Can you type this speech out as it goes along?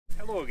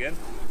hello again.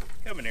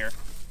 Coming here.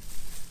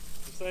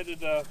 Decided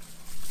to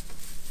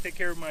take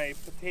care of my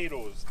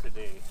potatoes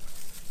today.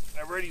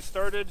 I've already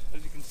started,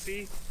 as you can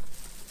see.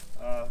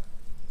 I'm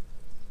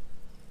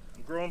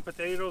growing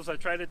potatoes. I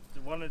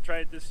wanted to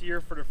try it this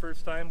year for the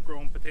first time,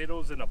 growing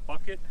potatoes in a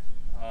bucket.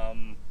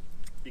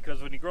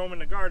 Because when you grow them in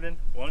the garden,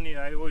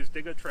 I always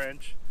dig a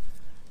trench,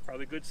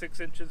 probably good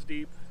 6 inches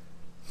deep.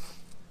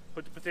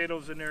 Put the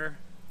potatoes in there,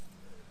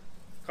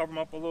 cover them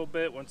up a little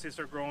bit. Once they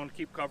start growing,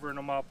 keep covering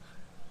them up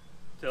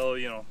till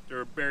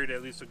they're buried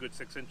at least a good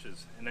 6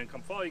 inches. And then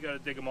come fall, you got to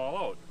dig them all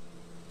out.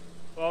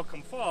 Well,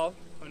 come fall,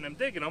 when I'm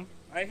digging them,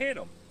 I hate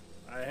them.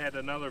 I had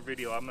another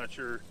video. I'm not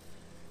sure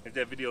if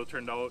that video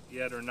turned out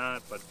yet or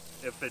not, but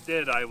if it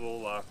did, I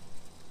will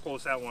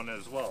post that one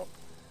as well.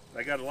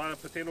 I got a lot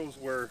of potatoes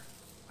where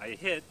I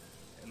hit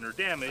and they're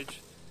damaged,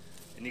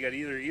 and you got to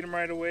either eat them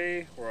right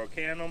away, or I'll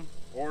can them,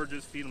 or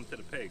just feed them to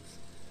the pigs.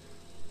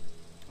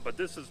 But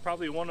this is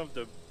probably one of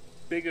the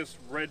biggest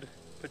red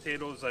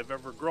potatoes I've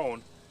ever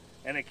grown,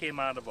 and it came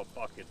out of a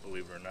bucket,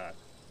 believe it or not.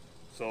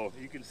 So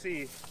you can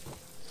see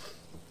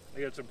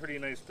I got some pretty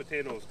nice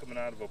potatoes coming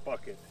out of a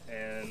bucket,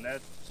 and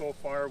that so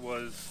far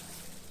was,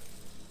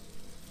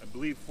 I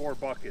believe, 4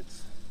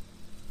 buckets.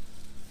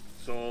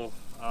 So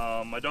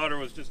my daughter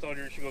was just out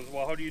here and she goes,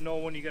 well, how do you know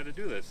when you got to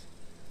do this?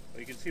 Well,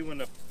 you can see when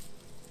the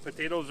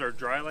potatoes are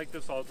dry like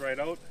this, all dried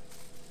out.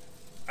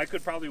 I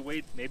could probably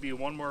wait maybe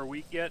 1 more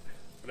week yet,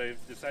 but I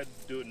decided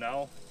to do it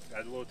now.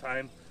 Got a little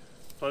time.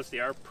 Plus they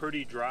are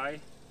pretty dry.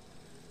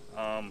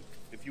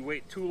 If you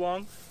wait too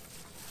long,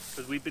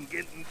 because we've been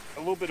getting a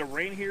little bit of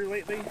rain here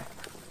lately,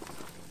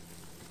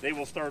 they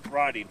will start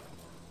rotting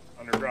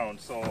underground.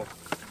 So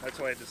that's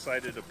why I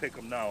decided to pick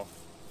them now.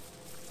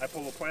 I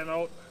pull the plant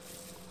out,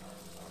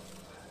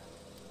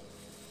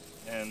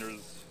 and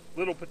there's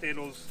little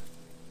potatoes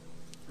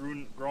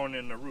growing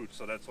in the roots,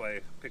 so that's why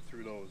I picked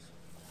through those.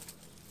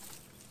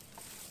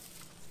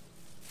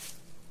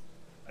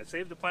 I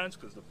saved the plants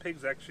because the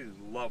pigs actually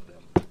love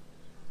them.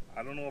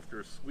 I don't know if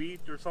they're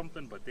sweet or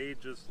something, but they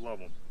just love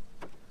them.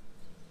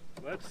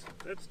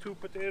 That's 2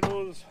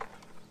 potatoes.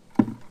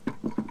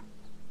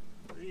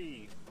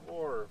 3,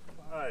 4,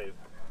 5,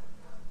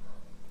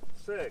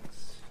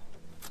 6.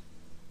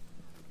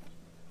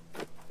 I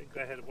think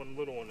I had 1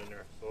 little one in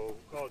there, so we'll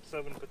call it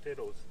 7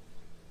 potatoes.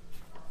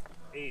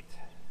 8.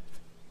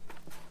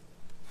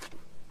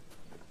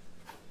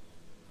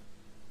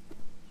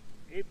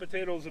 8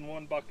 potatoes in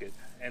 1 bucket,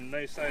 and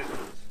nice sizes.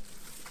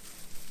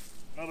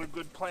 Another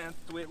good plant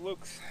the way it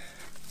looks.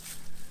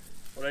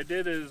 What I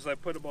did is I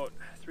put about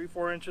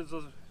 3-4 inches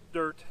of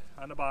dirt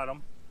on the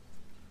bottom,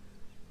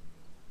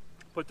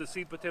 put the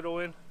seed potato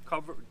in,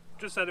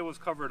 just that it was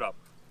covered up,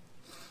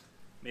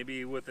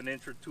 maybe with 1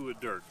 inch or 2 of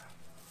dirt.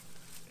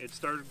 It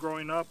started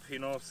growing up,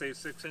 say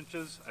 6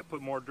 inches, I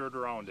put more dirt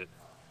around it.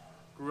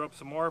 Grew up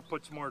some more,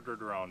 put some more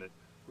dirt around it.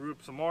 Grew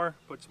up some more,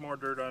 put some more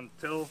dirt on,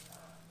 until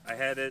I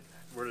had it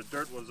where the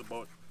dirt was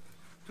about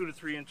 2 to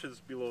 3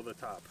 inches below the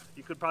top.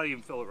 You could probably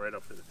even fill it right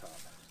up to the top.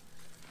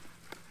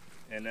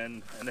 And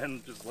then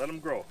just let them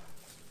grow.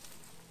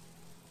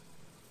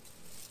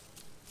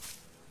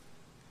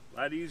 A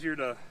lot easier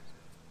to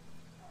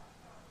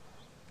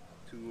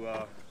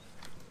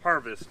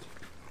harvest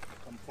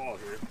come fall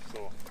here.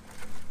 So,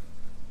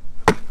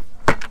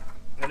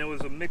 and it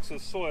was a mix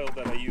of soil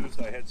that I used.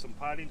 I had some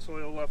potting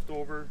soil left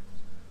over.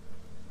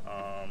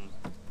 I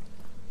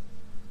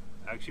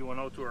actually went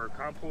out to our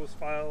compost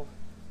pile,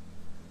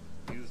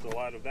 used a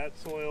lot of that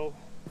soil.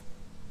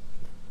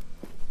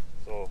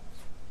 So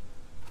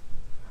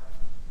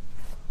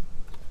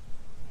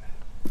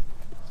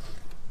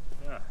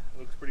yeah, it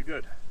looks pretty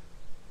good.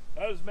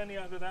 Not as many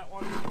out of that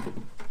one.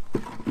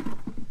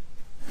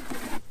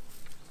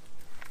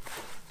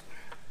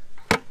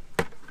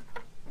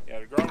 Yeah,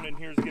 the ground in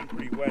here is getting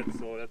pretty wet,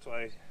 so that's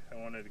why I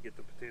wanted to get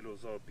the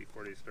potatoes out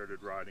before they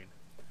started rotting.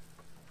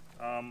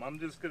 I'm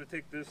just going to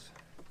take this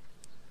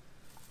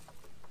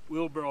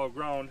wheelbarrow of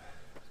ground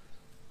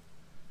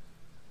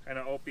kind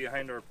of out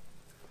behind our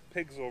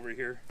pigs over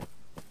here,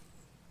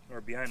 or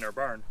behind our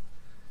barn,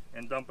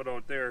 and dump it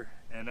out there.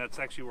 And that's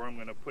actually where I'm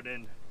going to put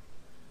in,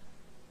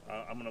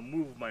 I'm going to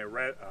move my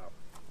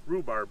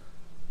rhubarb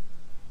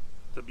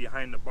to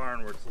behind the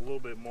barn, where it's a little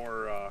bit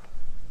more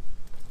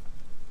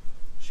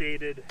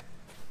shaded.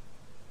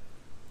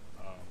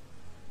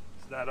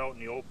 It's not out in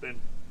the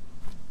open,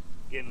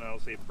 getting, I'll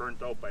say,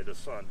 burnt out by the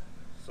sun.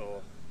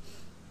 So,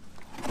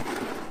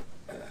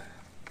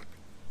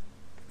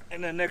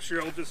 and then next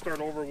year I'll just start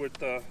over with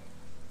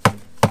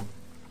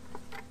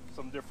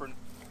some different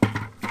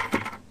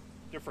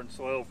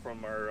soil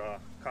from our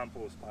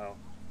compost pile.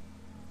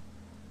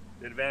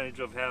 The advantage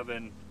of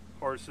having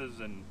horses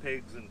and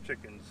pigs and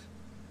chickens,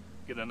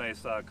 get a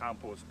nice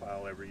compost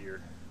pile every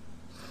year.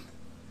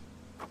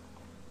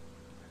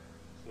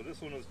 So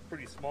this one was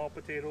pretty small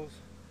potatoes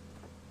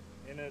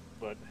in it,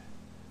 but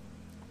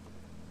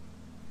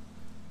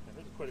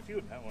there's quite a few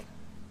in that one.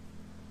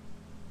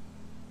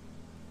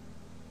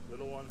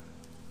 Little one.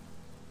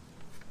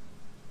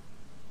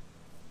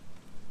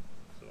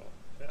 So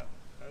yeah,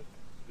 that's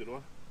a good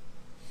one.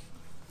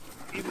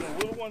 even the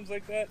little ones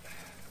like that,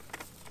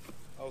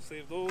 I'll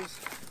save those.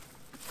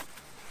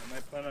 I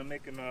might plan on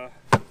making a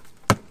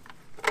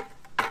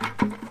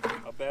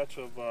batch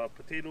of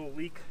potato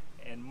leek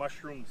and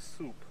mushroom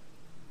soup.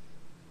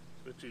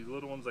 Especially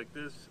little ones like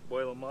this,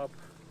 boil them up,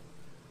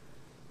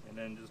 and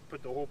then just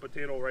put the whole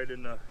potato right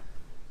in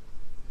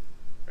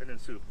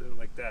soup. They're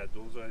like that.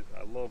 Those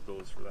I love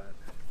those for that.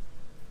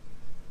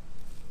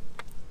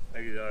 I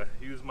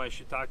use my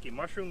shiitake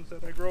mushrooms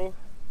that I grow.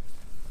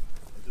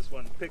 I just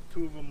went and picked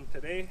 2 of them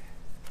today.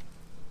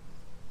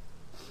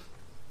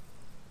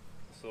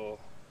 So,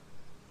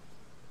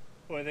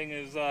 only thing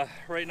is,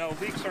 right now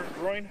leeks aren't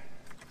growing.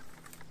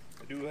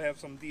 I do have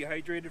some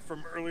dehydrated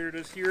from earlier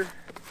this year,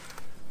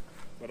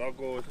 but I'll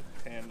go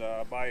and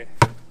buy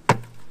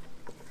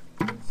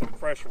some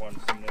fresh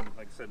ones, and then,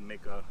 like I said,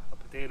 make a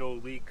potato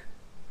leek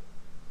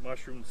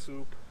mushroom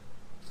soup,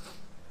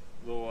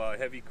 a little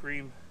heavy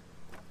cream,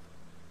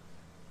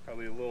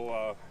 probably a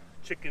little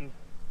chicken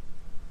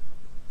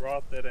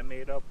broth that I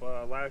made up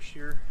last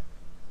year.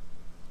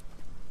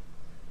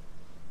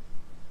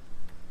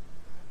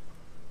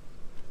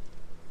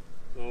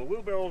 So the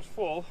wheelbarrow's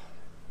full.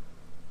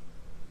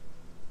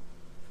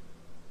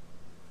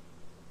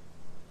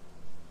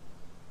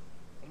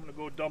 I'm gonna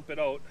go dump it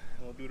out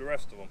and we'll do the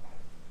rest of them.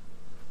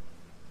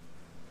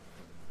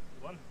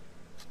 One.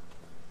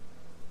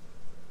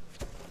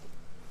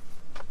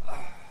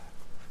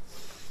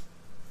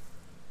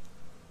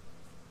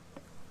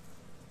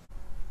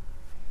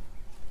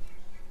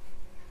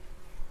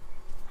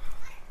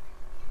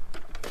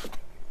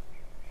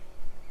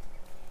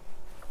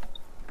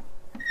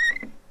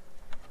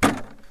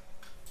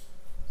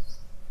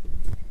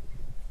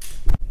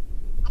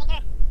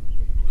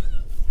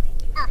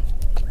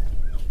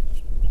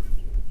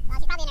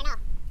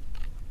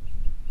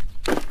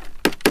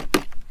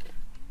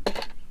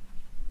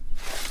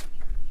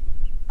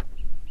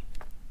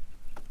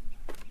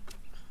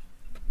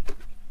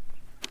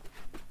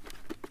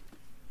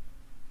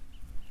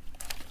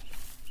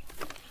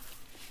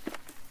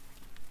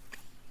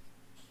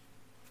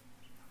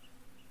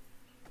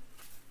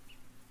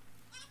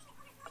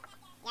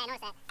 Yeah, I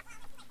noticed that.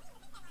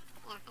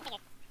 Yeah, I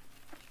figured.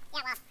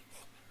 Yeah, well,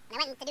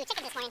 when I went to do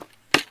chicken this morning,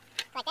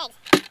 collect eggs,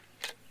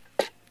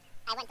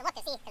 I went to look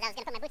to see, because I was going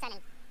to put my boots on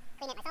and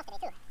clean it myself today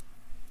too.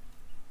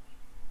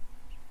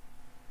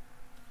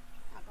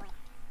 Oh boy.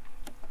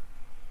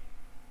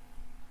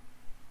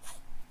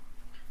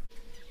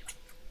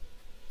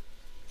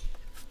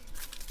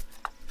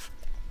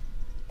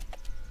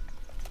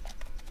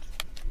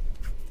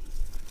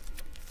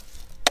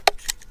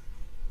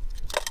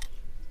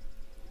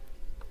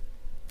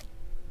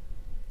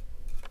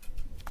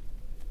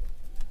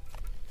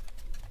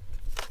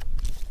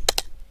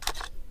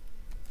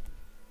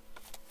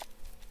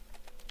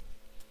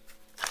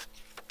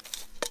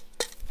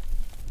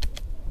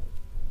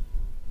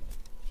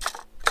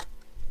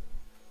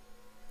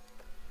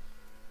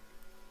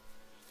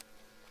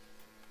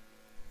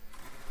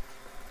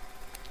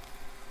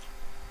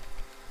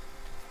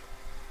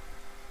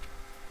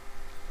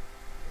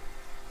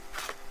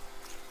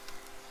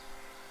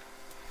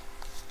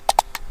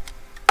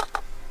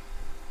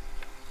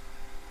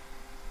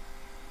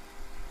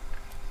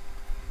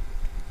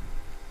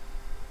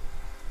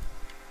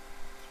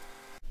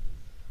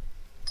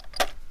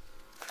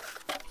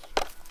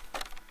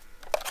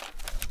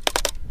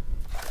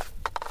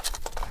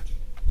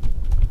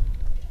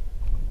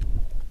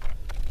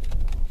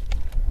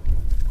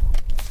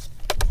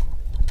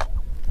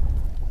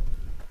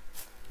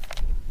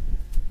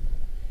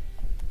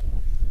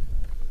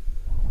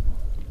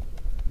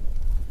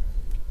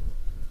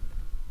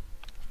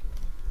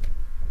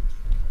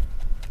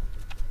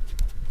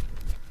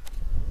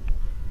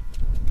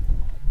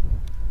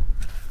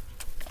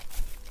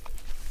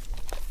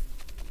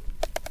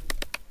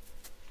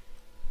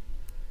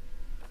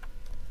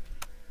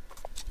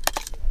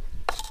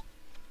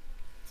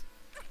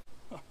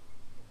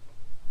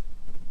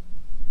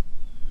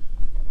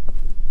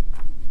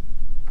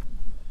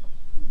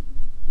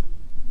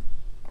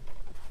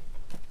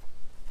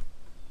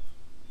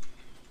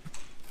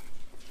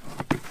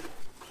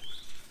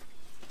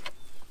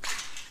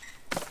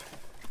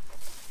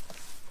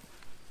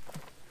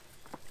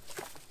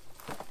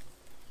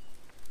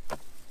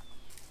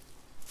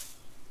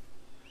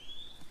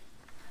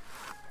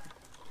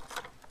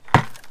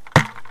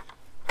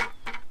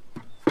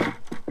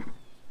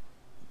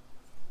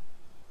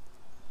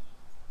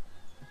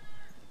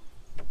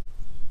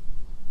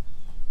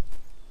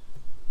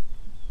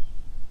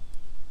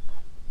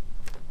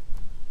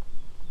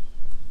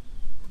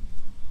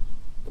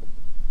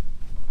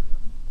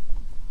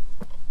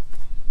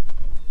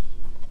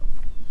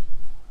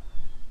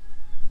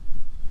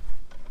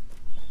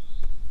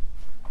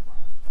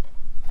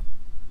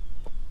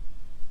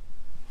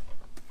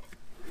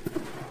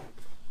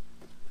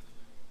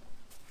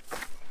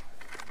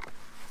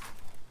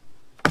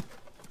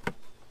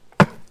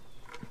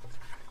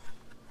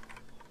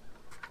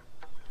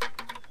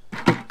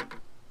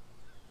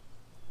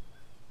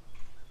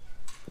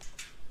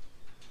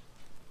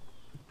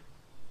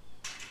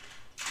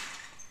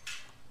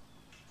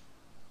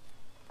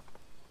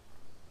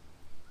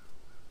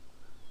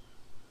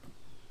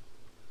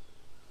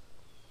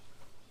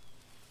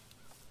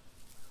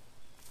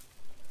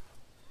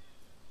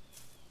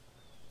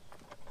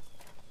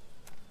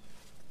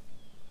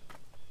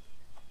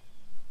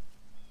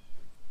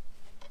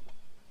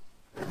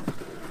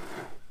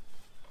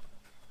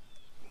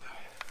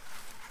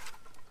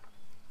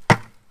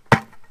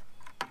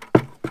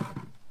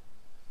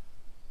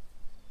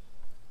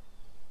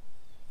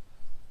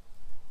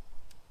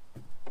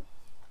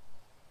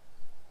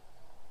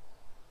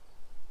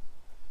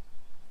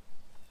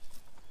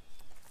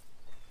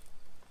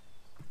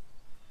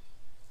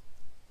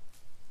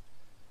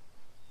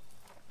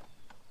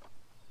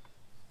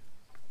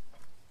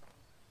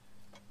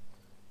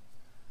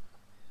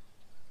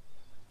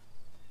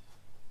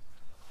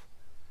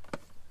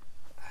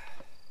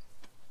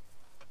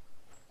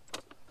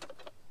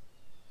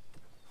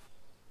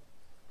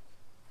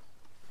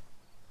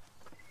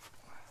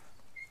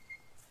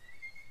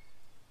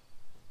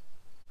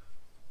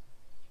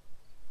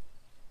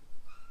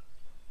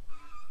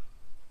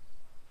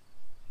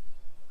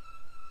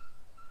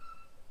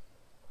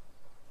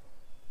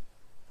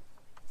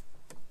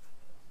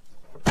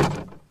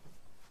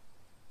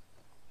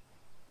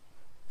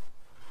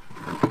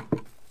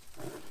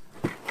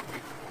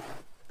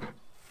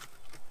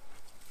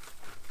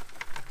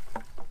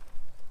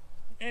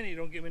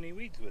 don't get many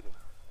weeds with them.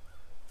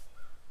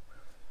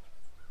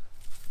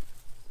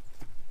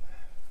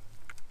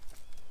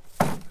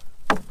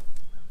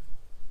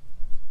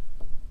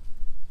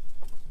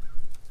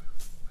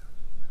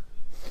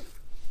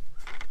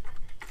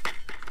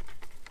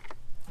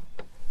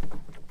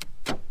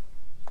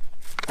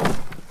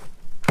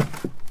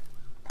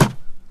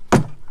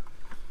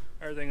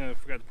 Other thing I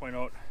forgot to point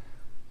out,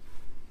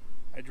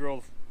 I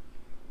drilled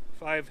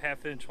 5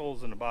 half-inch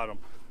holes in the bottom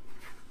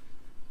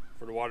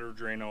for the water to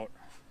drain out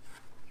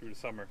through the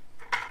summer.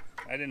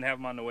 I didn't have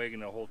them on the wagon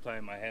the whole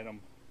time. I had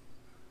them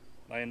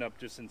lined up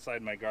just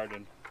inside my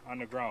garden on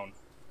the ground,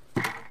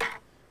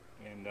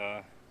 and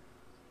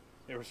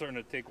they were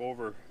starting to take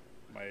over.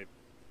 My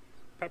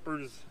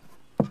peppers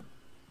were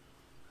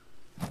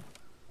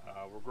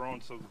growing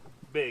so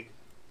big,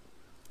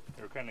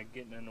 they were kind of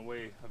getting in the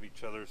way of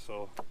each other,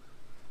 so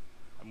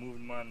I moved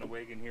them on the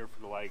wagon here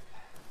for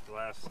the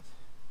last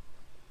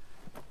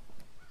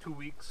 2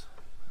 weeks.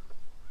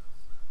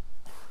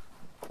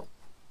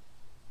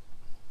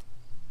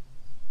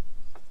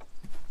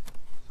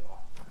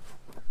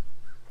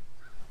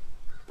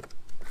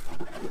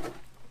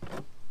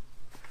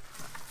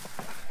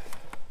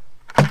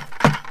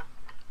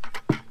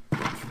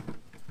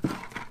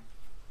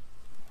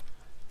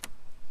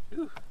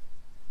 Whew.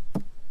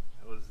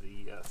 That was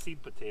the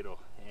seed potato,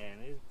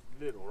 and it's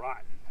a little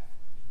rotten.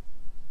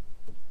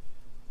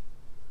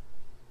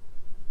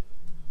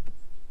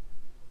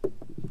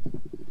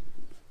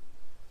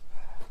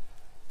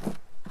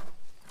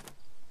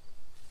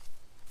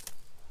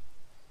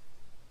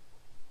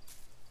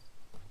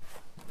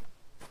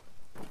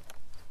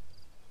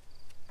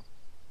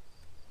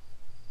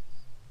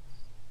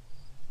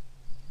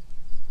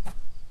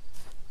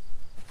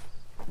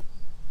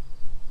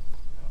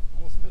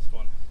 Missed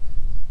one.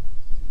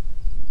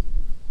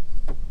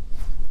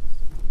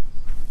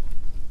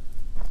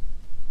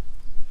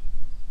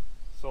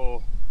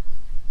 So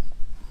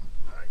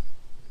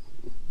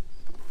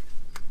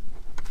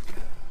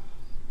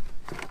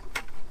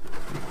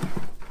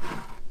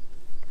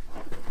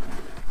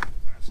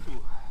that's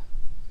two.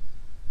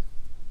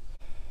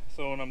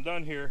 So when I'm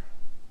done here,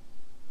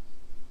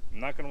 I'm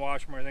not going to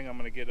wash them or anything. I'm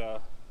going to get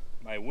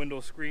my window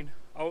screen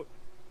out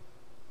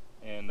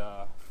and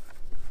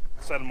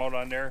set them out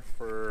on there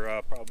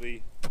for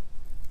probably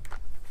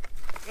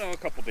a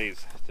couple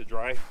days to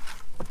dry,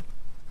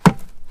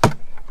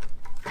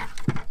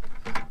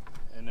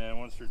 and then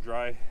once they're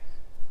dry,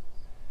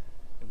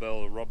 you'll be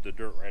able to rub the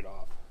dirt right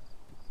off.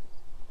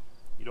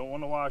 You don't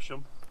want to wash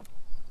them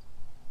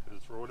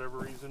because for whatever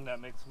reason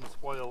that makes them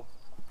spoil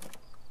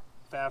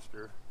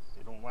faster.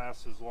 They don't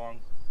last as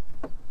long.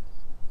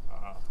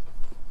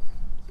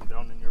 Say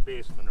down in your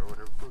basement or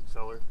whatever fruit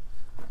cellar.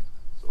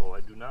 So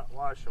I do not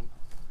wash them.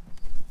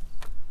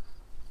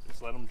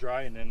 Just let them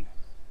dry and then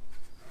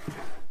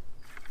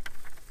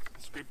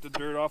scrape the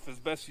dirt off as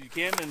best you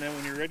can, and then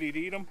when you're ready to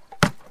eat them,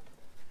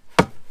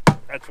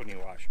 that's when you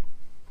wash them.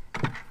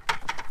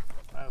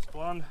 Last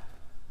one.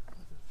 There's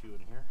a few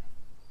in here.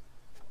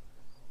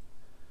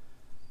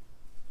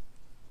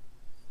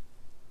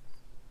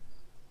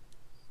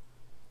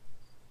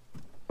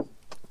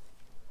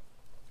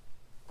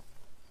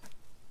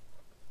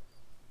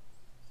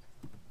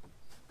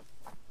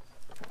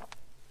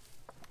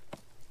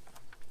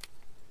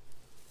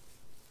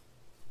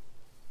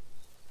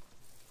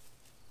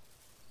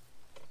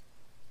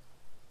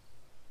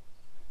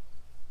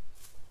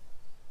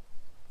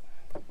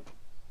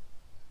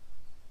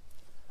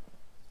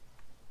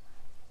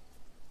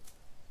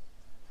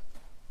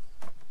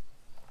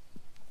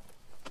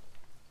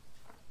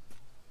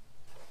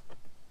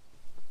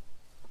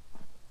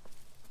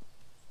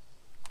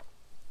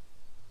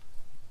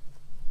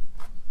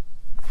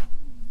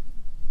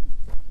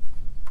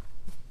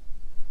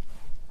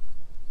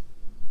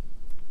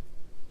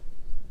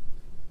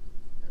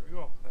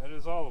 That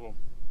is all of them.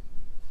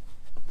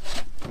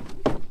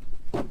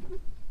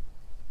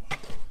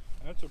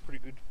 That's a pretty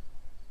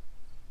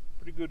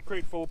good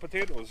crate full of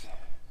potatoes.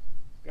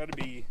 Got to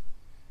be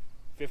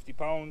 50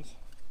 pounds.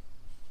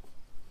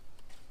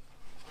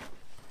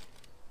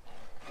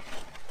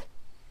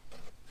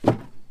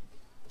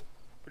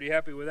 Pretty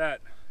happy with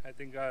that. I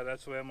think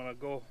that's the way I'm going to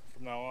go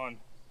from now on.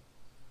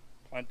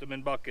 Plant them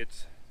in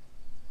buckets.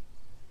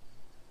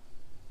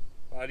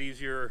 A lot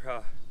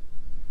easier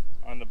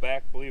on the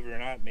back, believe it or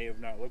not. May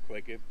have not looked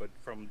like it, but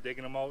from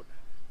digging them out,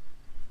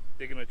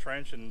 digging a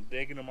trench and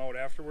digging them out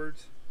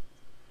afterwards,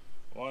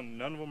 well,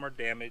 none of them are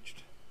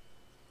damaged.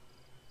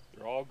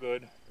 They're all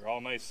good. They're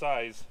all nice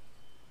size,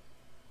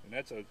 and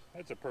that's a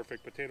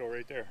perfect potato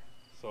right there.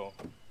 So,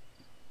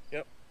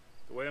 yep,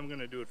 the way I'm going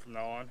to do it from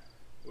now on.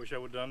 Wish I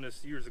would have done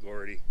this years ago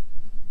already.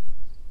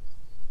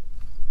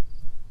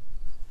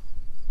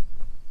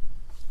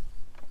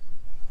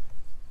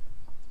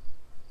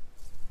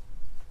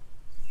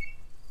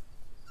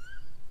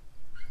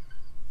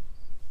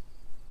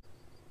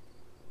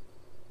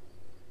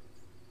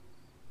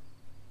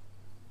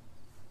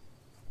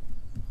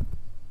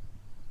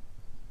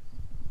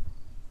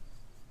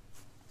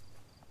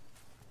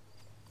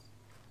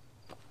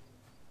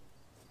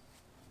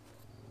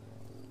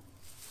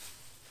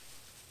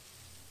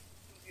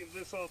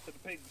 salt to the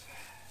pigs.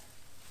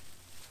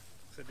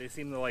 So they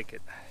seem to like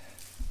it.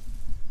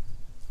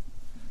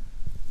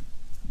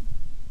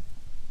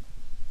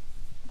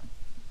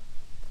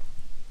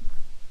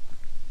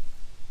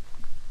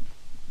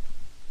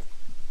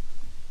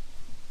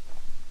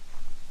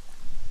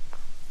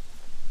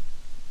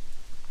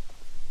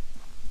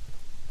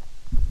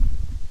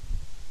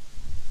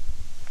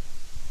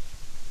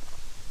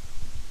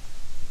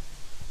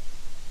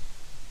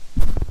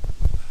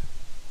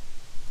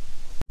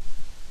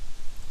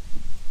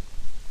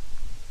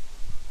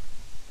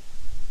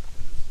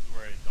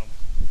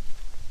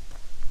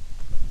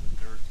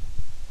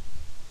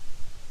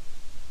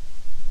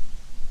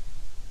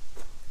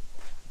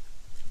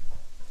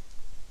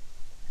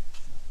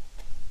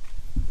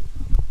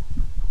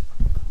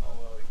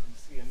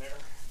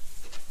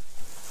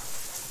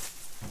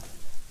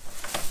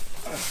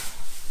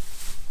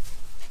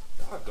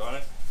 Doggone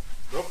it.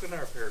 Broken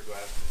our pair of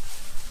glasses.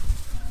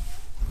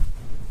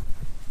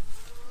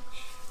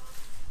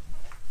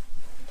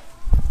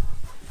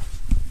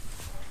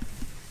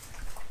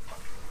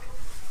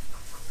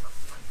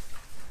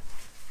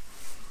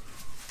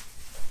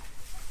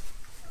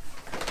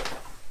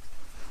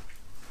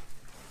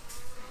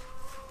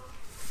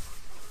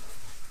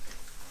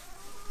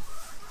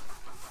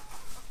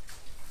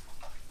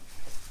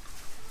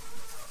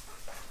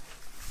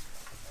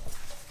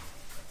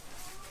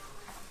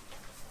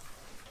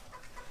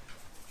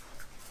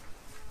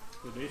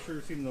 So they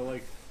sure seem to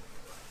like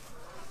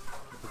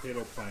the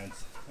potato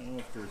plants. I don't know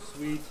if they're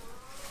sweet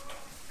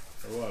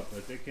or what,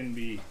 but they can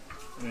be,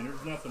 I mean,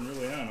 there's nothing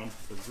really on them.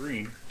 They're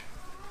green.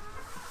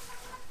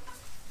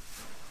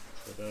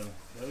 But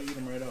they'll eat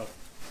them right up.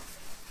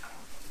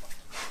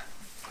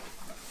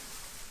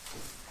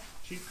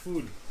 Cheap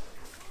food.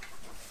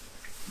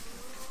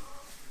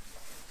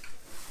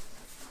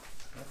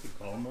 I could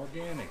call them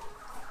organic.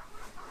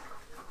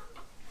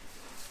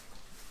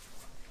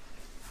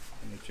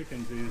 And the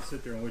chickens, they just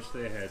sit there and wish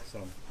they had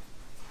some.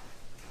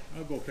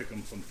 I'll go pick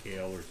them some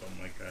kale or something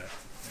like that.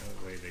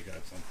 That way they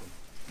got something.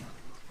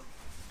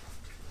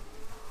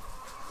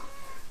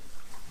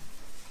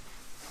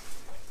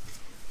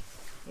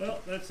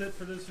 Well, that's it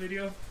for this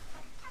video.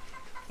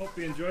 Hope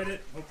you enjoyed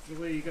it.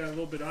 Hopefully you got a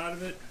little bit out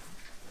of it.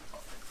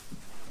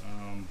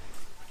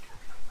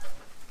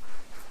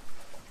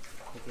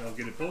 Hopefully I'll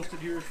get it posted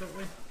here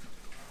shortly.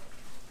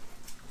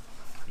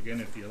 Again,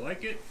 if you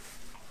like it,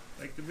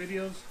 like the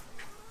videos,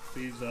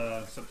 please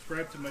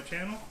subscribe to my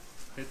channel,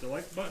 hit the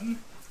like button,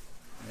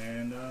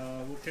 and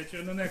we'll catch you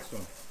in the next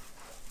one.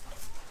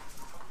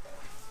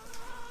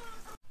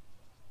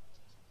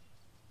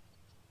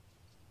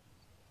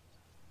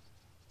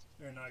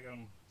 There, now I got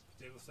them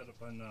potatoes set up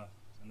on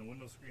the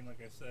window screen like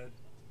I said.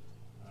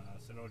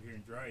 Sit out here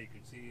and dry. You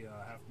can see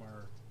half of them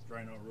are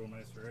drying out real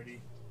nice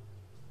already.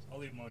 I'll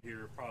leave them out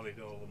here probably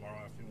till tomorrow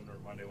afternoon or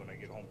Monday when I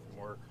get home from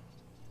work.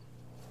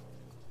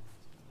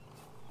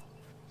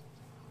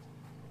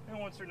 And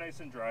once they're nice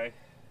and dry,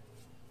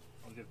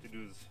 all you have to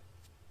do is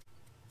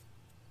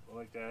go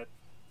like that.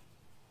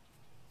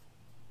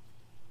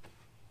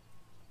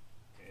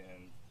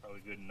 And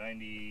probably good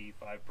 95%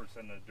 of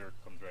the dirt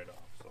comes right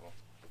off. So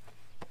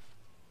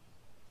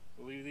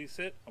we'll leave these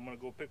sit. I'm going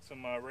to go pick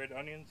some red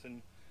onions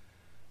and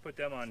put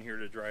them on here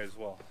to dry as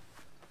well.